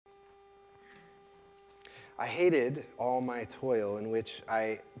I hated all my toil in which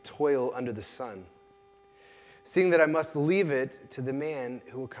I toil under the sun, seeing that I must leave it to the man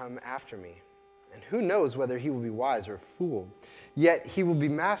who will come after me. And who knows whether he will be wise or a fool? Yet he will be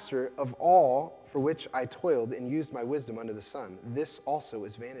master of all for which I toiled and used my wisdom under the sun. This also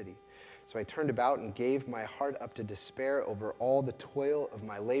is vanity. So I turned about and gave my heart up to despair over all the toil of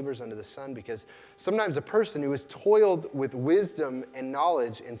my labors under the sun, because sometimes a person who has toiled with wisdom and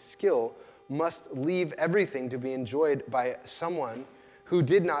knowledge and skill must leave everything to be enjoyed by someone who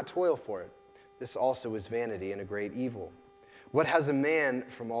did not toil for it. This also is vanity and a great evil. What has a man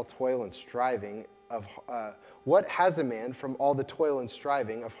from all toil and striving of what has a man from all the toil and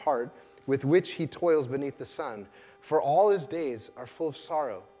striving of heart with which he toils beneath the sun? For all his days are full of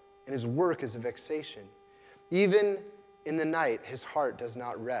sorrow, and his work is a vexation. Even in the night his heart does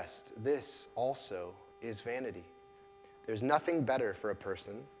not rest. This also is vanity. There's nothing better for a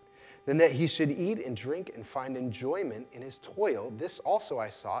person than that he should eat and drink and find enjoyment in his toil. This also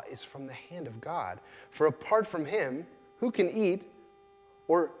I saw is from the hand of God. For apart from him, who can eat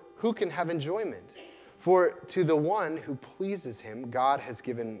or who can have enjoyment? For to the one who pleases him, God has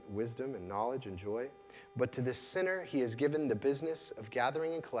given wisdom and knowledge and joy. But to the sinner he has given the business of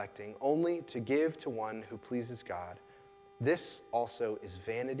gathering and collecting, only to give to one who pleases God. This also is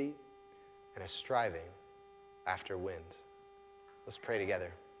vanity and a striving after wind. Let's pray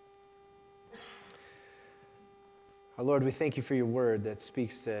together. Our Lord, we thank you for your word that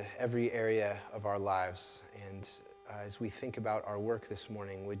speaks to every area of our lives. And as we think about our work this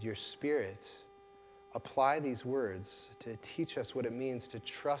morning, would your Spirit apply these words to teach us what it means to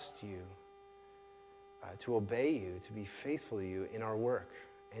trust you, to obey you, to be faithful to you in our work,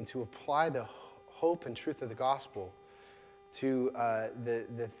 and to apply the hope and truth of the gospel to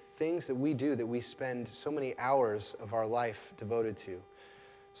the things that we do, that we spend so many hours of our life devoted to.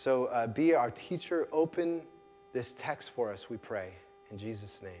 So be our teacher. Open this text for us, we pray. In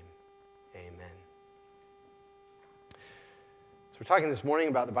Jesus' name, amen. So we're talking this morning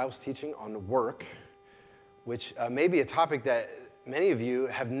about the Bible's teaching on work, which may be a topic that many of you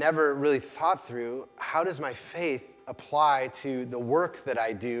have never really thought through. How does my faith apply to the work that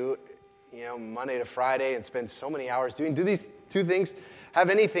I do, Monday to Friday, and spend so many hours doing? Do these two things have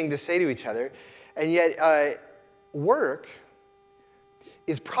anything to say to each other? And yet, work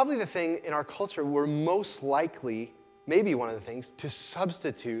is probably the thing in our culture we're most likely, maybe one of the things, to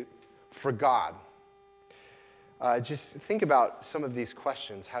substitute for God. Just think about some of these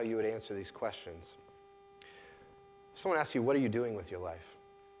questions, how you would answer these questions. Someone asks you, what are you doing with your life?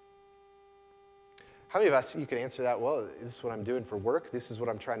 How many of us, you could answer that, well, this is what I'm doing for work. This is what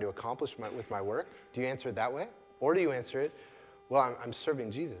I'm trying to accomplish with my work. Do you answer it that way? Or do you answer it, well, I'm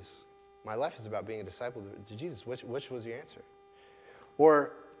serving Jesus. My life is about being a disciple to Jesus. Which was your answer?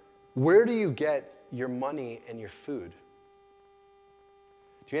 Or where do you get your money and your food?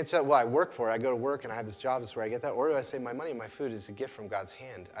 Do you answer that, well, I work for it. I go to work and I have this job. This is where I get that. Or do I say, my money and my food is a gift from God's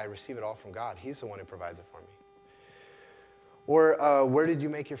hand. I receive it all from God. He's the one who provides it for me. Or where did you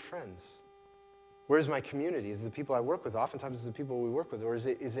make your friends? Where's my community? Is it the people I work with? Oftentimes it's the people we work with. Or is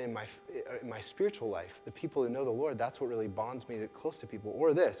it in my spiritual life? The people who know the Lord, that's what really bonds me close to people.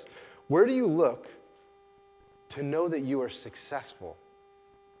 Or this, where do you look to know that you are successful?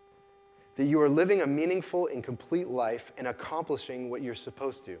 That you are living a meaningful and complete life and accomplishing what you're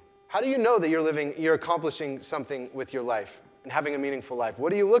supposed to? How do you know that you're accomplishing something with your life and having a meaningful life? What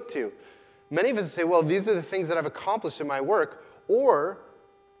do you look to? Many of us say, well, these are the things that I've accomplished in my work. Or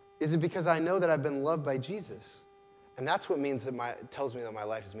is it because I know that I've been loved by Jesus? And that's what tells me that my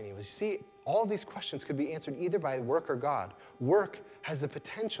life is meaningful. You see, all of these questions could be answered either by work or God. Work has the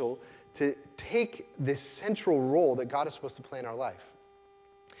potential to take this central role that God is supposed to play in our life.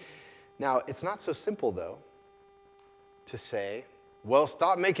 Now, it's not so simple, though, to say, well,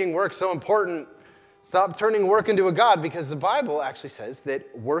 stop making work so important. Stop turning work into a god, because the Bible actually says that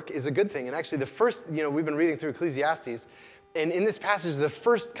work is a good thing. And actually, the first, we've been reading through Ecclesiastes, and in this passage, the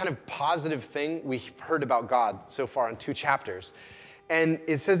first kind of positive thing we've heard about God so far in 2 chapters. And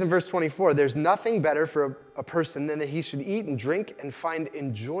it says in verse 24, there's nothing better for a person than that he should eat and drink and find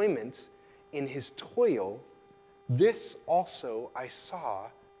enjoyment in his toil. This also I saw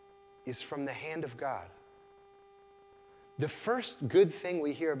is from the hand of God. The first good thing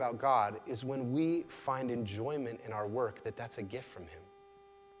we hear about God is when we find enjoyment in our work, that's a gift from him.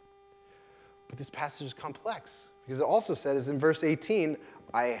 But this passage is complex, because it also says in verse 18,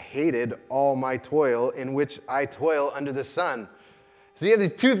 I hated all my toil in which I toil under the sun. So you have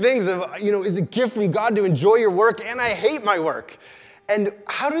these two things of, it's a gift from God to enjoy your work, and I hate my work. And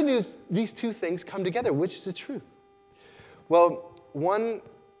how do these two things come together? Which is the truth? Well, one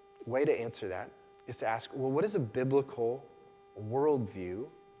way to answer that is to ask, well, what is a biblical worldview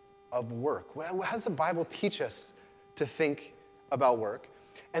of work? How does the Bible teach us to think about work?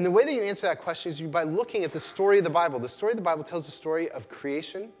 And the way that you answer that question is by looking at the story of the Bible. The story of the Bible tells the story of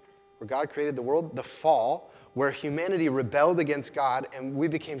creation, where God created the world, the fall, where humanity rebelled against God and we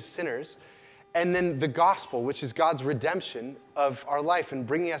became sinners, and then the gospel, which is God's redemption of our life and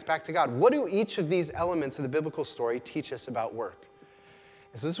bringing us back to God. What do each of these elements of the biblical story teach us about work?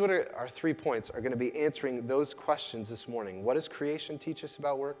 And so this is what our 3 points are going to be answering those questions this morning. What does creation teach us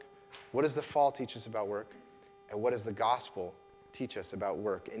about work? What does the fall teach us about work? And what does the gospel teach us about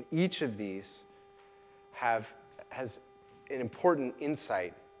work? And each of these has an important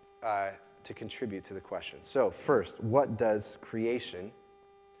insight to contribute to the question. So first, what does creation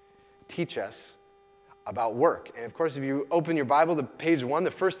teach us about work? And of course, if you open your Bible to page 1,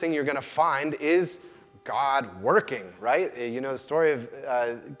 the first thing you're going to find is God working, right? You know the story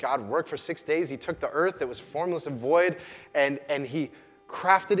of God worked for 6 days. He took the earth that was formless and void, and he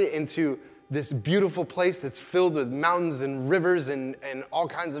crafted it into this beautiful place that's filled with mountains and rivers and all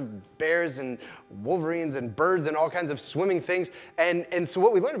kinds of bears and wolverines and birds and all kinds of swimming things. And so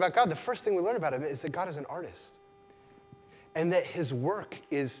what we learn about God, the first thing we learn about him is that God is an artist. And that his work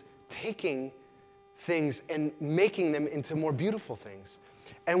is taking things and making them into more beautiful things.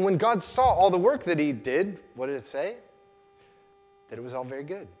 And when God saw all the work that he did, what did it say? That it was all very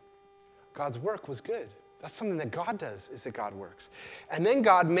good. God's work was good. That's something that God does, is that God works. And then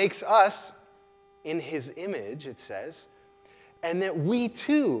God makes us in his image, it says, and that we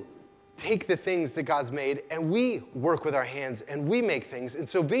too take the things that God's made and we work with our hands and we make things. And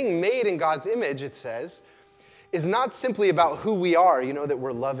so being made in God's image, it says, is not simply about who we are, you know, that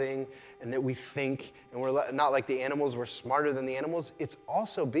we're loving and that we think and we're not like the animals, we're smarter than the animals. It's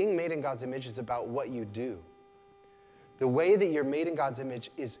also being made in God's image is about what you do. The way that you're made in God's image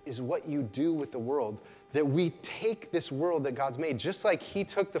is what you do with the world. That we take this world that God's made, just like he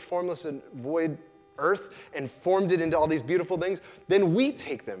took the formless and void earth and formed it into all these beautiful things, then we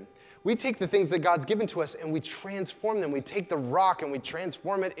take them. We take the things that God's given to us and we transform them. We take the rock and we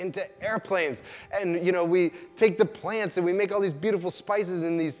transform it into airplanes. And, you know, we take the plants and we make all these beautiful spices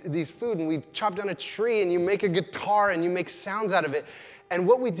and these food. And we chop down a tree and you make a guitar and you make sounds out of it. And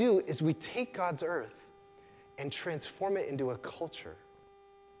what we do is we take God's earth and transform it into a culture.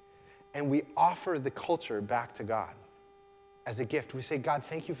 And we offer the culture back to God as a gift. We say, God,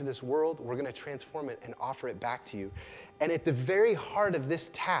 thank you for this world. We're going to transform it and offer it back to you. And at the very heart of this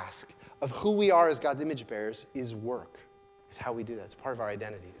task of who we are as God's image bearers is work. Is how we do that. It's part of our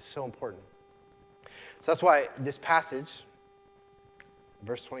identity. It's so important. So that's why this passage,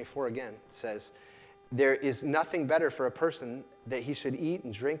 verse 24 again, says, there is nothing better for a person that he should eat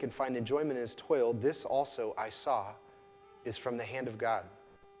and drink and find enjoyment in his toil. This also I saw is from the hand of God.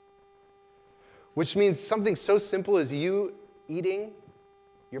 Which means something so simple as you eating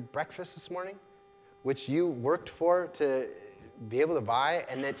your breakfast this morning, which you worked for to be able to buy,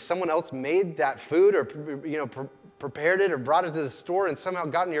 and that someone else made that food or prepared it or brought it to the store and somehow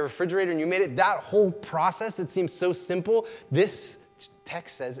got in your refrigerator and you made it. That whole process that seems so simple, this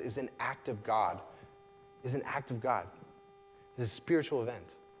text says is an act of God. Is an act of God. It's a spiritual event.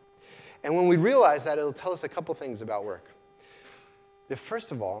 And when we realize that, it'll tell us a couple things about work. That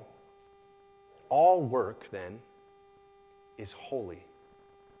first of all work then is holy.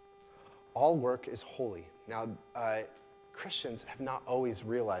 All work is holy. Now, Christians have not always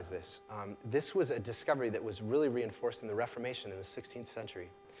realized this. This was a discovery that was really reinforced in the Reformation in the 16th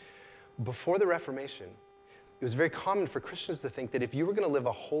century. Before the Reformation, it was very common for Christians to think that if you were going to live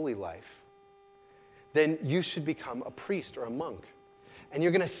a holy life, then you should become a priest or a monk. And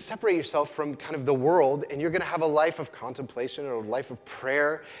you're going to separate yourself from kind of the world, and you're going to have a life of contemplation or a life of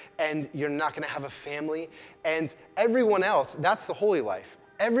prayer, and you're not going to have a family. And everyone else, that's the holy life.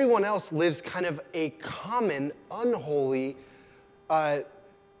 Everyone else lives kind of a common, unholy,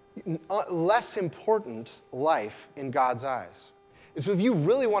 less important life in God's eyes. And so if you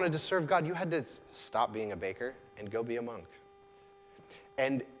really wanted to serve God, you had to stop being a baker and go be a monk.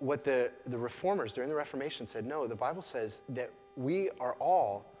 And what the reformers during the Reformation said, no, the Bible says that we are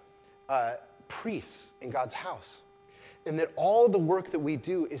all priests in God's house. And that all the work that we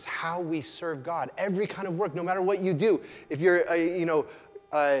do is how we serve God. Every kind of work, no matter what you do. If you're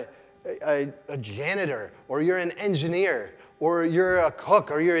a janitor, or you're an engineer, or you're a cook,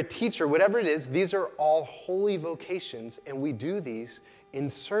 or you're a teacher, whatever it is, these are all holy vocations, and we do these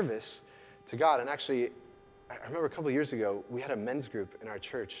in service to God. And actually, I remember a couple of years ago, we had a men's group in our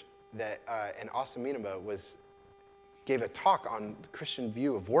church that, and Austin Minema gave a talk on the Christian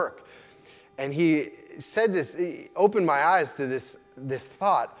view of work. And he said this, he opened my eyes to this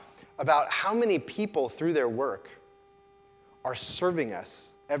thought about how many people through their work are serving us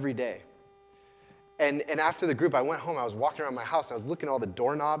every day. And after the group, I went home, I was walking around my house, I was looking at all the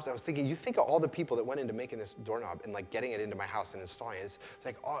doorknobs. I was thinking, you think of all the people that went into making this doorknob and like getting it into my house and installing it. It's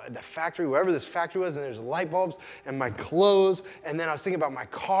like the factory, wherever this factory was, and there's light bulbs and my clothes. And then I was thinking about my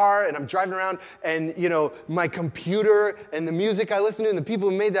car, and I'm driving around, and my computer and the music I listen to and the people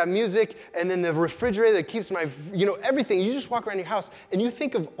who made that music, and then the refrigerator that keeps my, everything. You just walk around your house and you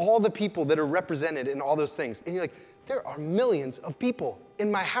think of all the people that are represented in all those things. And you're like, there are millions of people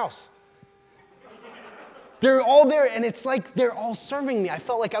in my house. They're all there, and it's like they're all serving me. I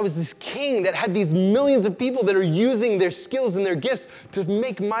felt like I was this king that had these millions of people that are using their skills and their gifts to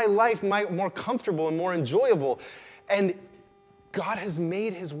make my life more comfortable and more enjoyable. And God has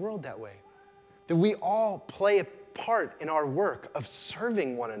made his world that way, that we all play a part in our work of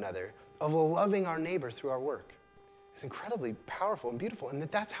serving one another, of loving our neighbor through our work. It's incredibly powerful and beautiful, and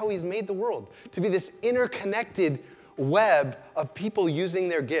that's how he's made the world, to be this interconnected web of people using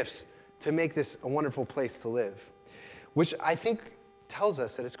their gifts to make this a wonderful place to live. Which I think tells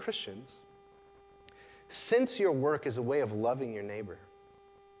us that as Christians, since your work is a way of loving your neighbor,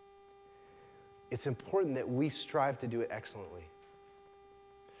 it's important that we strive to do it excellently.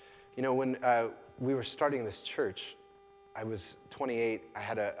 When we were starting this church, I was 28. I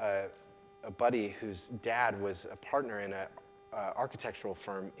had a buddy whose dad was a partner in an architectural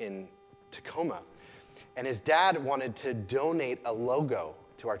firm in Tacoma. And his dad wanted to donate a logo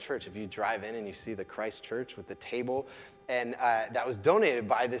to our church. If you drive in and you see the Christ Church with the table, and that was donated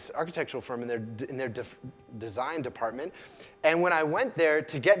by this architectural firm in their design department. And when I went there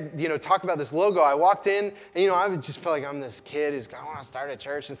to get, talk about this logo, I walked in, and I just felt like I'm this kid who's I want to start a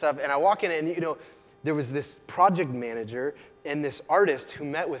church and stuff. And I walk in, and there was this project manager and this artist who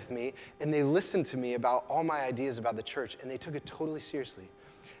met with me, and they listened to me about all my ideas about the church, and they took it totally seriously.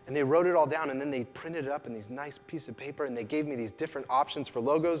 And they wrote it all down, and then they printed it up in these nice pieces of paper, and they gave me these different options for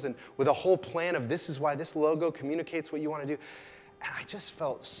logos, and with a whole plan of this is why this logo communicates what you want to do. And I just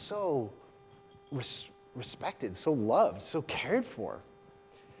felt so respected, so loved, so cared for.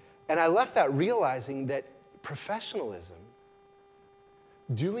 And I left that realizing that professionalism,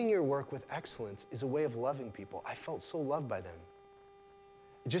 doing your work with excellence, is a way of loving people. I felt so loved by them.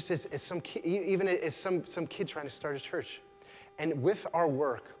 Just as some kid, even as some kid trying to start a church. And with our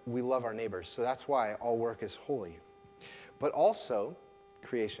work, we love our neighbors. So that's why all work is holy. But also,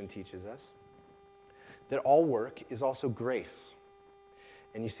 creation teaches us that all work is also grace.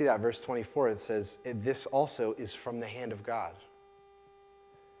 And you see that verse 24, it says, this also is from the hand of God.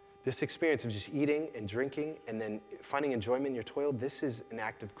 This experience of just eating and drinking and then finding enjoyment in your toil, this is an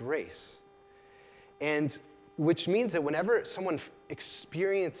act of grace. And which means that whenever someone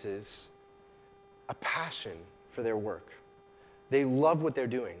experiences a passion for their work, they love what they're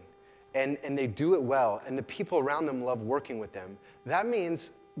doing, and they do it well, and the people around them love working with them, that means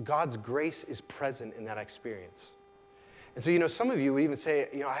God's grace is present in that experience. And so, some of you would even say,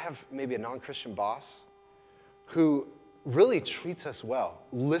 I have maybe a non-Christian boss who really treats us well,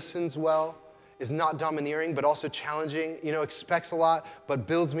 listens well, is not domineering, but also challenging, expects a lot, but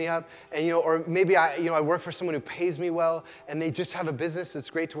builds me up. And, or maybe I work for someone who pays me well, and they just have a business that's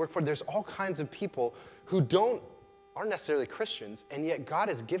great to work for. There's all kinds of people who aren't necessarily Christians, and yet God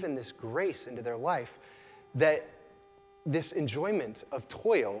has given this grace into their life that this enjoyment of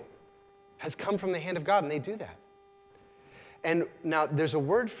toil has come from the hand of God, and they do that. And now there's a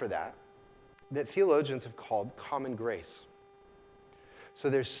word for that theologians have called common grace. So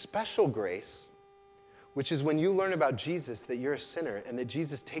there's special grace, which is when you learn about Jesus, that you're a sinner, and that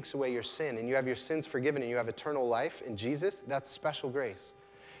Jesus takes away your sin, and you have your sins forgiven, and you have eternal life in Jesus. That's special grace.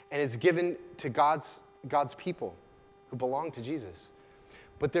 And it's given to God's people who belong to Jesus.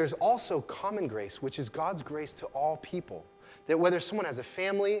 But there's also common grace, which is God's grace to all people. That whether someone has a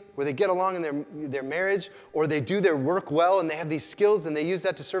family, where they get along in their marriage, or they do their work well and they have these skills and they use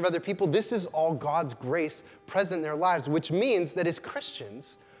that to serve other people, this is all God's grace present in their lives, which means that as Christians,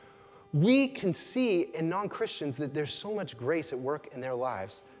 we can see in non-Christians that there's so much grace at work in their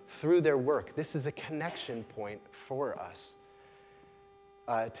lives through their work. This is a connection point for us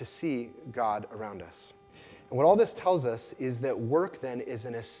to see God around us. And what all this tells us is that work then is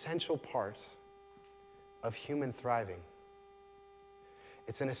an essential part of human thriving.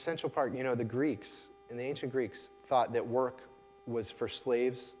 It's an essential part. The Greeks, in the ancient Greeks, thought that work was for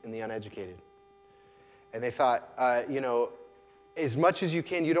slaves and the uneducated. And they thought, as much as you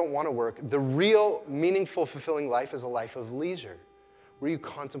can, you don't want to work. The real, meaningful, fulfilling life is a life of leisure, where you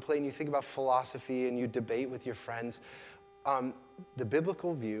contemplate and you think about philosophy and you debate with your friends. The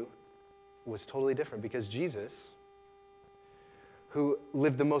biblical view was totally different, because Jesus, who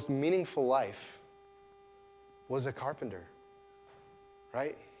lived the most meaningful life was a carpenter,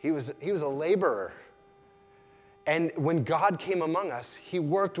 right? He was a laborer. And when God came among us, he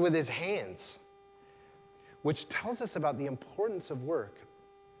worked with his hands, which tells us about the importance of work,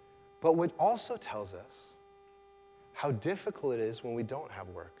 but what also tells us how difficult it is when we don't have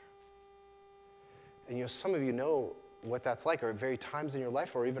work. And some of you know what that's like, or at very times in your life,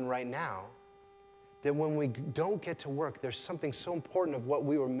 or even right now, that when we don't get to work, there's something so important of what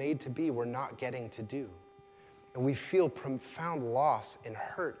we were made to be we're not getting to do. And we feel profound loss and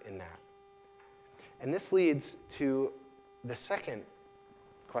hurt in that. And this leads to the second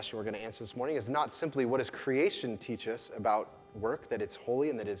question we're going to answer this morning, is not simply what does creation teach us about work, that it's holy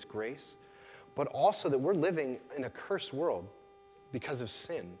and that it's grace, but also that we're living in a cursed world because of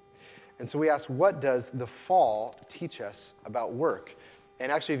sin. And so we ask, what does the fall teach us about work?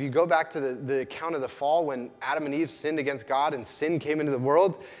 And actually, if you go back to the account of the fall, when Adam and Eve sinned against God and sin came into the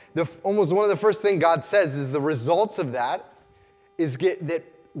world, almost one of the first things God says is the results of that is that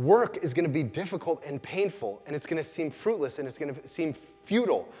work is going to be difficult and painful, and it's going to seem fruitless, and it's going to seem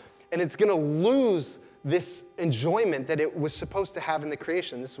futile, and it's going to lose this enjoyment that it was supposed to have in the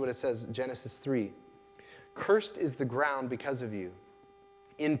creation. This is what it says in Genesis 3. Cursed is the ground because of you.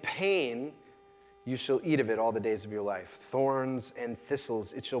 In pain you shall eat of it all the days of your life. Thorns and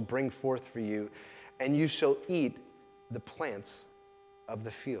thistles it shall bring forth for you, and you shall eat the plants of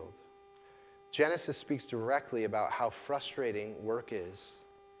the field. Genesis speaks directly about how frustrating work is.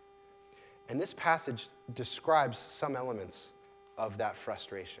 And this passage describes some elements of that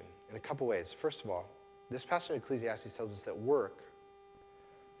frustration in a couple ways. First of all, this passage in Ecclesiastes tells us that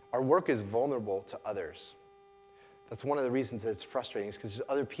our work is vulnerable to others. That's one of the reasons that it's frustrating, is because there's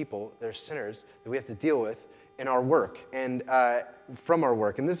other people, they're sinners, that we have to deal with in our work and from our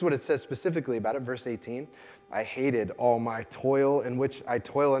work. And this is what it says specifically about it, verse 18. I hated all my toil in which I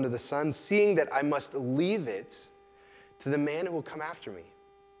toil under the sun, seeing that I must leave it to the man who will come after me.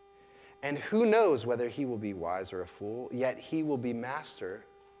 And who knows whether he will be wise or a fool, yet he will be master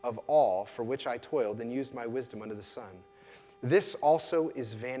of all for which I toiled and used my wisdom under the sun. This also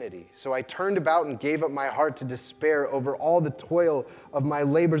is vanity. So I turned about and gave up my heart to despair over all the toil of my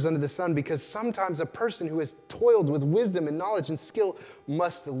labors under the sun, because sometimes a person who has toiled with wisdom and knowledge and skill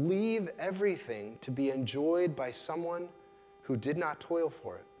must leave everything to be enjoyed by someone who did not toil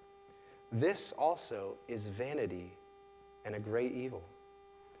for it. This also is vanity and a great evil.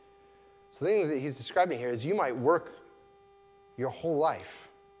 So the thing that he's describing here is you might work your whole life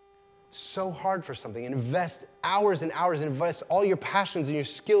so hard for something, invest hours and hours, invest all your passions and your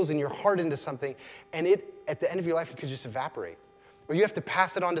skills and your heart into something, and at the end of your life, it could just evaporate. Or you have to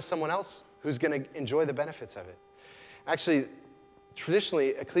pass it on to someone else who's going to enjoy the benefits of it. Actually,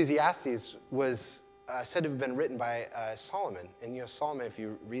 traditionally, Ecclesiastes was said to have been written by Solomon. And Solomon, if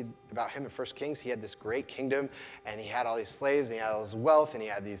you read about him in 1 Kings, he had this great kingdom, and he had all these slaves, and he had all this wealth, and he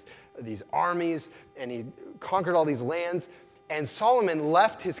had these armies, and he conquered all these lands. And Solomon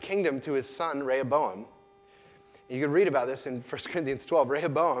left his kingdom to his son, Rehoboam. You can read about this in 1 Corinthians 12.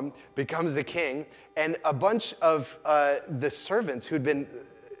 Rehoboam becomes the king, and a bunch of the servants who'd been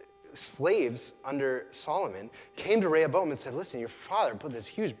slaves under Solomon came to Rehoboam and said, listen, your father put this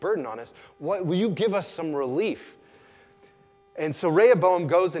huge burden on us. Will you give us some relief? And so Rehoboam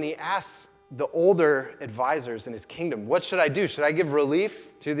goes and he asks the older advisors in his kingdom, what should I do? Should I give relief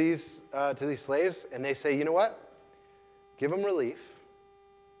to these slaves? And they say, you know what? Give them relief,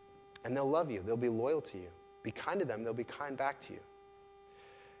 and they'll love you. They'll be loyal to you. Be kind to them. They'll be kind back to you.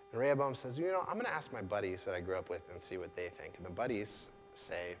 And Rehoboam says, I'm going to ask my buddies that I grew up with and see what they think. And the buddies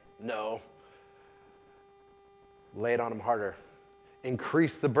say, no. Lay it on them harder.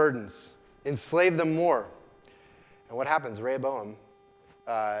 Increase the burdens. Enslave them more. And what happens? Rehoboam,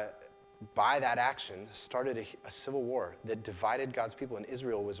 by that action, started a civil war that divided God's people, and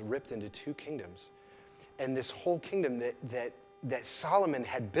Israel was ripped into two kingdoms. And this whole kingdom that Solomon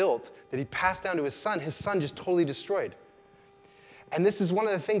had built, that he passed down to his son just totally destroyed. And this is one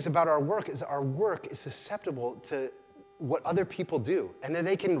of the things about our work is susceptible to what other people do, and that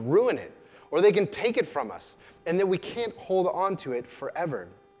they can ruin it, or they can take it from us, and that we can't hold on to it forever.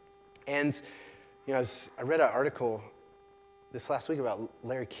 And I read an article this last week about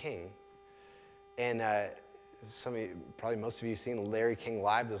Larry King, and probably most of you have seen Larry King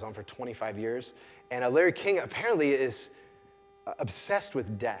Live. That was on for 25 years. And Larry King apparently is obsessed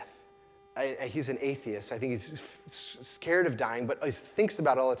with death. He's an atheist. I think he's scared of dying, but he thinks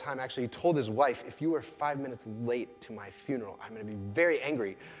about it all the time. Actually, he told his wife, if you are 5 minutes late to my funeral, I'm going to be very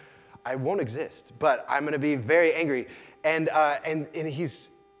angry. I won't exist, but I'm going to be very angry. And he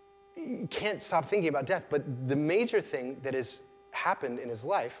can't stop thinking about death. But the major thing that is happened in his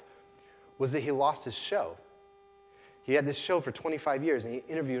life was that he lost his show. He had this show for 25 years, and he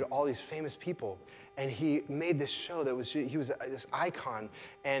interviewed all these famous people. And he made this show that he was this icon,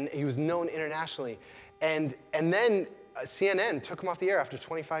 and he was known internationally. And then CNN took him off the air after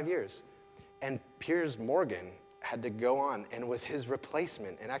 25 years. And Piers Morgan had to go on and was his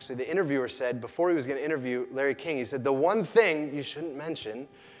replacement. And actually, the interviewer said, before he was going to interview Larry King, he said, the one thing you shouldn't mention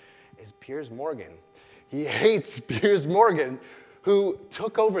is Piers Morgan. He hates Piers Morgan, who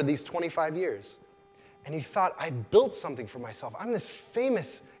took over these 25 years. And he thought, I built something for myself. I'm this famous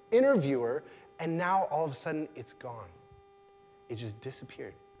interviewer, and now all of a sudden it's gone. It just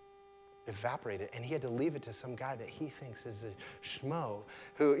disappeared, evaporated, and he had to leave it to some guy that he thinks is a schmo,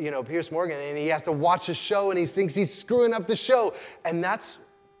 who, Piers Morgan, and he has to watch a show, and he thinks he's screwing up the show. And that's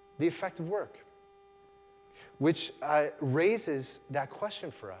the effect of work, which raises that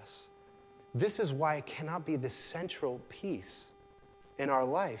question for us. This is why it cannot be the central piece in our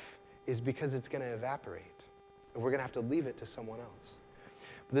life, is because it's going to evaporate. And we're going to have to leave it to someone else.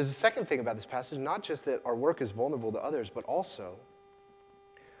 But there's a second thing about this passage, not just that our work is vulnerable to others, but also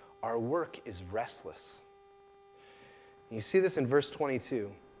our work is restless. And you see this in verse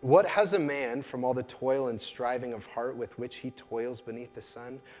 22. What has a man from all the toil and striving of heart with which he toils beneath the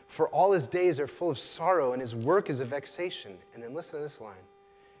sun? For all his days are full of sorrow, and his work is a vexation. And then listen to this line.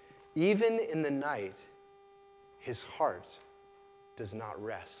 Even in the night, his heart does not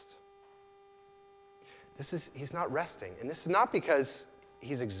rest. He's not resting. And this is not because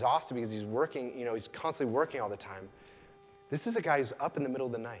he's exhausted, because he's working, he's constantly working all the time. This is a guy who's up in the middle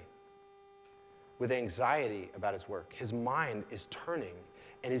of the night with anxiety about his work. His mind is turning,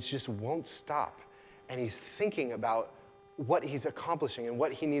 and it just won't stop. And he's thinking about what he's accomplishing and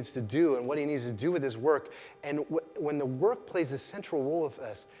what he needs to do and what he needs to do with his work. And when the work plays a central role of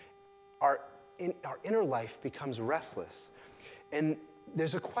this, our inner life becomes restless. And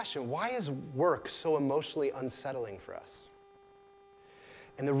there's a question, why is work so emotionally unsettling for us?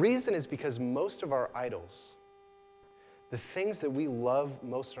 And the reason is because most of our idols, the things that we love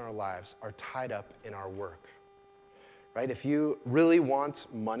most in our lives, are tied up in our work. Right? If you really want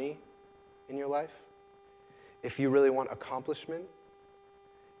money in your life, if you really want accomplishment,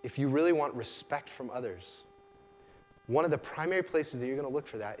 if you really want respect from others, one of the primary places that you're going to look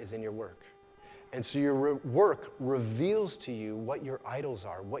for that is in your work. And so your work reveals to you what your idols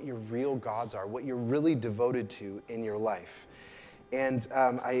are, what your real gods are, what you're really devoted to in your life. And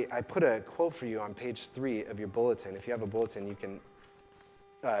I put a quote for you on page 3 of your bulletin. If you have a bulletin, you can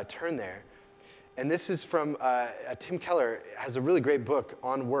turn there. And this is from Tim Keller, has a really great book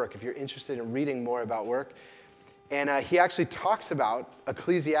on work, if you're interested in reading more about work. And he actually talks about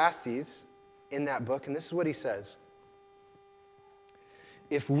Ecclesiastes in that book, and this is what he says.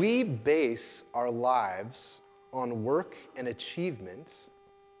 If we base our lives on work and achievement,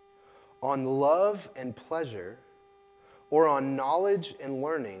 on love and pleasure, or on knowledge and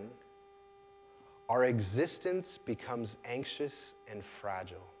learning, our existence becomes anxious and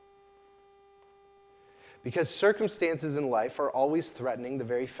fragile. Because circumstances in life are always threatening the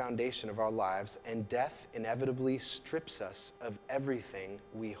very foundation of our lives, and death inevitably strips us of everything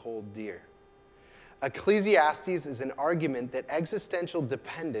we hold dear. Ecclesiastes is an argument that existential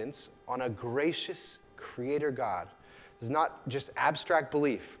dependence on a gracious Creator God is not just abstract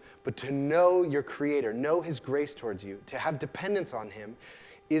belief, but to know your Creator, know His grace towards you, to have dependence on Him,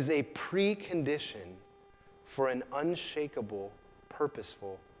 is a precondition for an unshakable,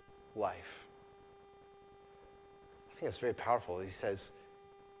 purposeful life. I think that's very powerful. He says,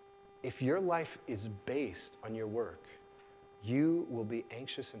 if your life is based on your work, you will be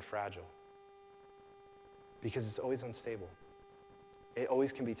anxious and fragile. Because it's always unstable. It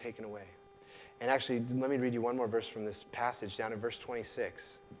always can be taken away. And actually, let me read you one more verse from this passage down in verse 26.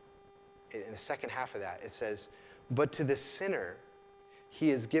 In the second half of that, it says, but to the sinner, he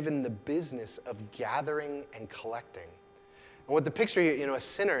is given the business of gathering and collecting. And what the picture, a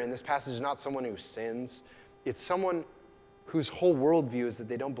sinner in this passage is not someone who sins. It's someone whose whole worldview is that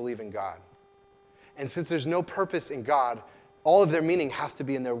they don't believe in God. And since there's no purpose in God, all of their meaning has to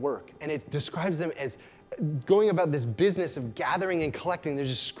be in their work. And it describes them as going about this business of gathering and collecting. They're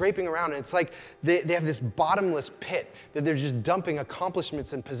just scraping around, and it's like they have this bottomless pit that they're just dumping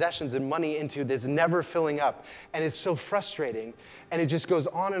accomplishments and possessions and money into that's never filling up. And it's so frustrating, and it just goes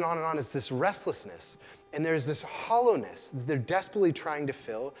on and on and on. It's this restlessness, and there's this hollowness that they're desperately trying to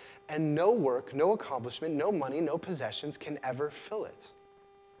fill, and no work, no accomplishment, no money, no possessions can ever fill it.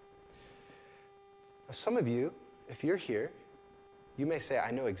 Now, some of you, if you're here, you may say,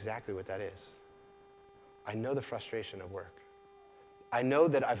 I know exactly what that is. I know the frustration of work. I know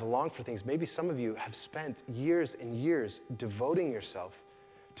that I've longed for things. Maybe some of you have spent years and years devoting yourself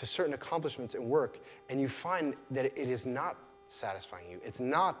to certain accomplishments and work, and you find that it is not satisfying you. It's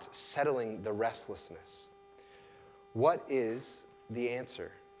not settling the restlessness. What is the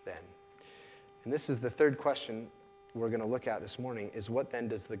answer then? And this is the third question we're going to look at this morning, is what then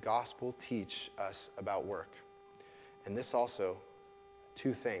does the gospel teach us about work? And this also,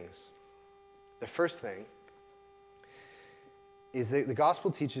 two things. The first thing is that the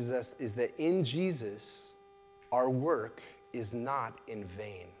gospel teaches us is that in Jesus, our work is not in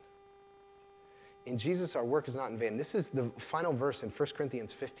vain. In Jesus, our work is not in vain. This is the final verse in 1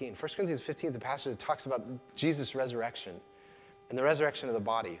 Corinthians 15. 1 Corinthians 15 is a passage that talks about Jesus' resurrection and the resurrection of the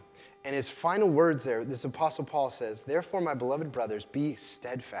body. And his final words there, this Apostle Paul says, "Therefore, my beloved brothers, be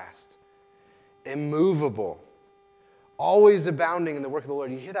steadfast, immovable, always abounding in the work of the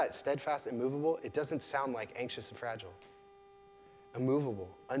Lord." You hear that, steadfast, immovable? It doesn't sound like anxious and fragile. Immovable,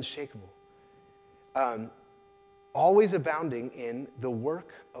 unshakable. Always abounding in the work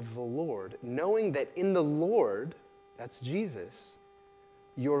of the Lord, knowing that in the Lord, that's Jesus,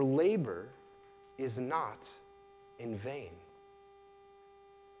 your labor is not in vain.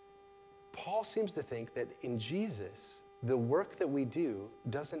 Paul seems to think that in Jesus, the work that we do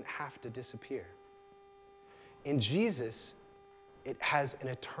doesn't have to disappear. In Jesus, it has an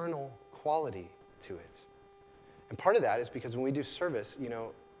eternal quality to it. And part of that is because when we do service,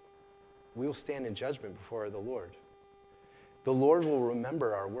 we will stand in judgment before the Lord. The Lord will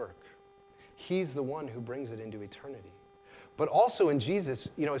remember our work. He's the one who brings it into eternity. But also in Jesus,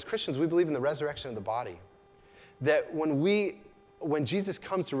 as Christians, we believe in the resurrection of the body. That when Jesus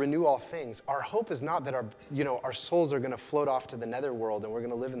comes to renew all things, our hope is not that our souls are going to float off to the netherworld and we're going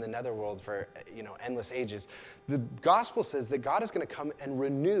to live in the netherworld for endless ages. The gospel says that God is going to come and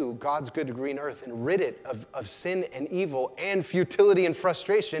renew God's good green earth and rid it of sin and evil and futility and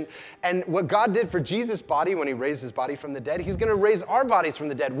frustration. And what God did for Jesus' body when he raised his body from the dead, he's going to raise our bodies from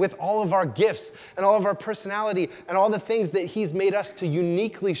the dead with all of our gifts and all of our personality and all the things that he's made us to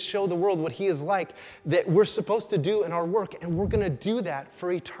uniquely show the world what he is like, that we're supposed to do in our work, and we're going to do that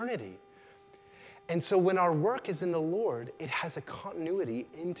for eternity. And so when our work is in the Lord, it has a continuity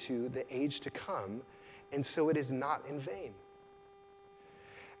into the age to come, and so it is not in vain.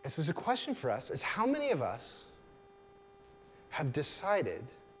 And so there's a question for us, is how many of us have decided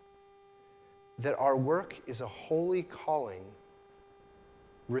that our work is a holy calling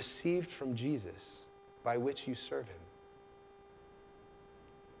received from Jesus by which you serve him?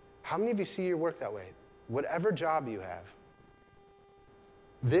 How many of you see your work that way? Whatever job you have,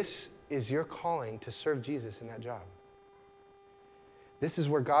 this is your calling to serve Jesus in that job. This is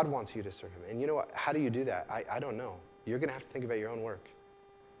where God wants you to serve him. And you know what? How do you do that? I don't know. You're going to have to think about your own work.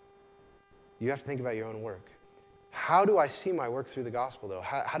 You have to think about your own work. How do I see my work through the gospel, though?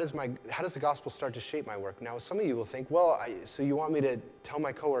 How does the gospel start to shape my work? Now, some of you will think, well, so you want me to tell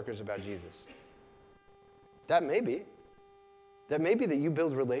my coworkers about Jesus? That may be. That may be that you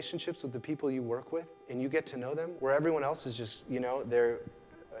build relationships with the people you work with and you get to know them, where everyone else is just, they're,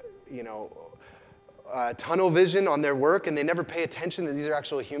 tunnel vision on their work, and they never pay attention that these are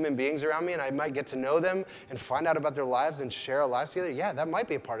actual human beings around me, and I might get to know them and find out about their lives and share our lives together. Yeah, that might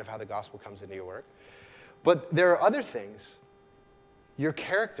be a part of how the gospel comes into your work. But there are other things. Your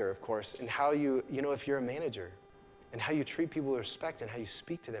character, of course, and how you, if you're a manager, and how you treat people with respect and how you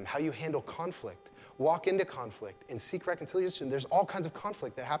speak to them, how you handle conflict, walk into conflict, and seek reconciliation. There's all kinds of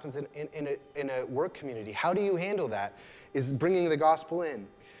conflict that happens in a work community. How do you handle that? Is bringing the gospel in.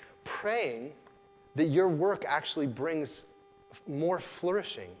 Praying that your work actually brings more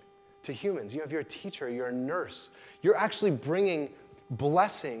flourishing to humans. If you're a teacher, you're a nurse, you're actually bringing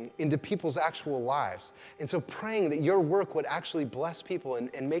blessing into people's actual lives. And so praying that your work would actually bless people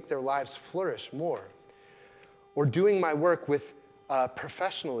and make their lives flourish more. Or doing my work with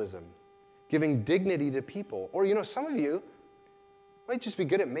professionalism, giving dignity to people. Or, some of you might just be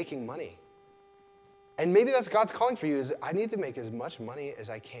good at making money. And maybe that's God's calling for you, is I need to make as much money as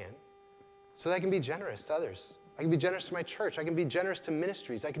I can so that I can be generous to others. I can be generous to my church. I can be generous to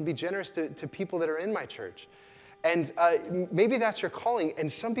ministries. I can be generous to people that are in my church. And maybe that's your calling.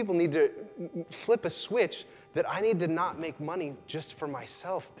 And some people need to flip a switch that I need to not make money just for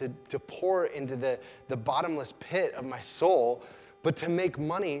myself, to pour into the bottomless pit of my soul, but to make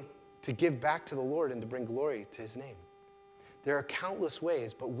money to give back to the Lord and to bring glory to his name. There are countless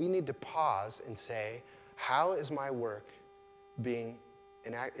ways, but we need to pause and say, how is my work being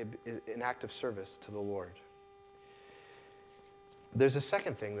an act of service to the Lord? There's a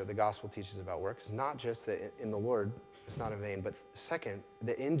second thing that the gospel teaches about work. It's not just that in the Lord it's not in vain, but second,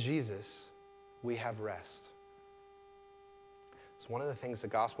 that in Jesus we have rest. It's one of the things the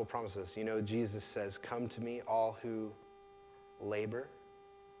gospel promises. You know, Jesus says, come to me, all who labor,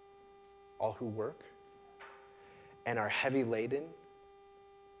 all who work, and are heavy laden,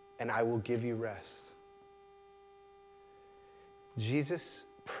 and I will give you rest. Jesus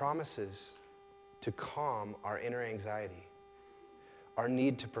promises to calm our inner anxiety, our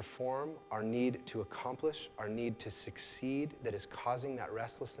need to perform, our need to accomplish, our need to succeed that is causing that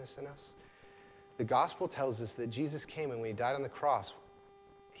restlessness in us. The gospel tells us that Jesus came, and when he died on the cross,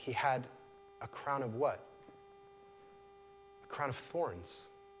 he had a crown of what? A crown of thorns.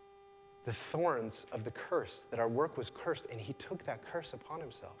 The thorns of the curse, that our work was cursed, and he took that curse upon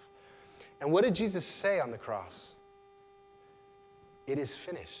himself. And what did Jesus say on the cross? It is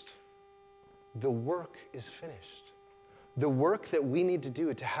finished. The work is finished. The work that we need to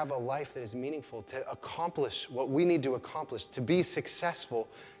do to have a life that is meaningful, to accomplish what we need to accomplish, to be successful,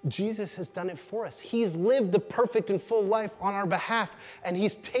 Jesus has done it for us. He's lived the perfect and full life on our behalf, and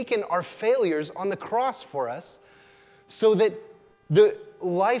he's taken our failures on the cross for us so that the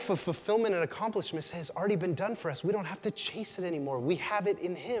life of fulfillment and accomplishment has already been done for us. We don't have to chase it anymore. We have it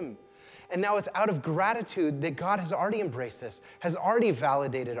in him. And now it's out of gratitude that God has already embraced us, has already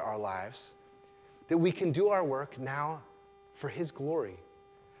validated our lives, that we can do our work now for his glory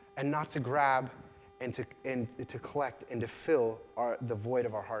and not to grab and to collect and to fill the void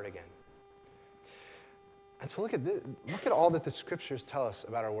of our heart again. And so look at all that the scriptures tell us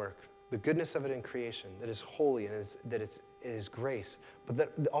about our work. The goodness of it in creation, that is holy and that it is grace, but that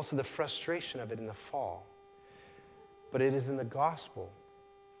also the frustration of it in the fall. But it is in the gospel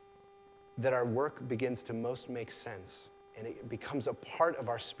that our work begins to most make sense, and it becomes a part of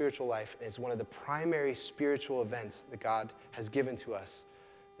our spiritual life, and is one of the primary spiritual events that God has given to us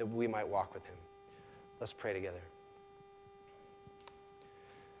that we might walk with him. Let's pray together.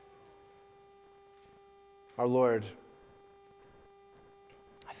 Our Lord,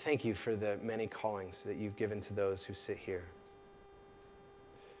 I thank you for the many callings that you've given to those who sit here.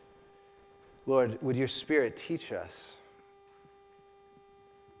 Lord, would your Spirit teach us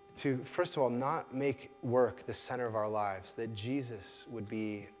to, first of all, not make work the center of our lives, that Jesus would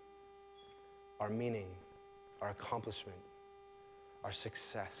be our meaning, our accomplishment, our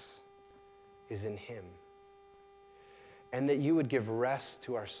success is in him. And that you would give rest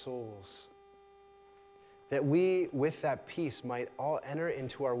to our souls, that we, with that peace, might all enter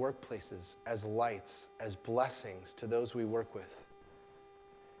into our workplaces as lights, as blessings to those we work with.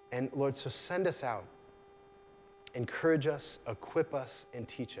 And Lord, so send us out. Encourage us, equip us, and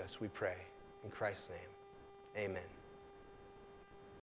teach us, we pray. In Christ's name, amen.